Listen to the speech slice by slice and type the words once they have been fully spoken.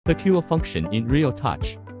The QA function in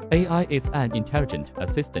Riotouch AI is an intelligent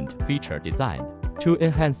assistant feature designed to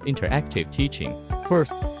enhance interactive teaching.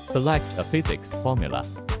 First, select a physics formula.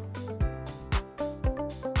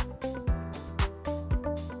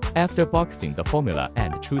 After boxing the formula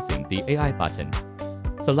and choosing the AI button,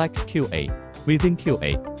 select QA. Within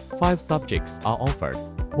QA, 5 subjects are offered.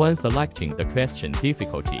 When selecting the question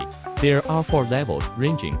difficulty, there are 4 levels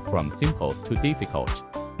ranging from simple to difficult.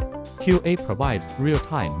 QA provides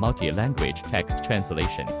real-time multi-language text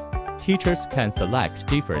translation. Teachers can select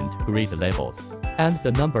different grade levels and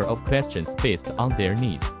the number of questions based on their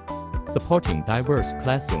needs. Supporting diverse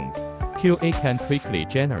classrooms, QA can quickly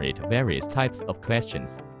generate various types of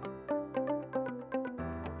questions.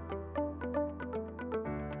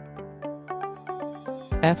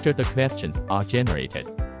 After the questions are generated,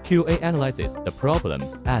 QA analyzes the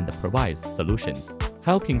problems and provides solutions,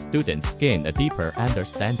 helping students gain a deeper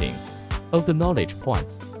understanding of the knowledge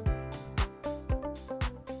points.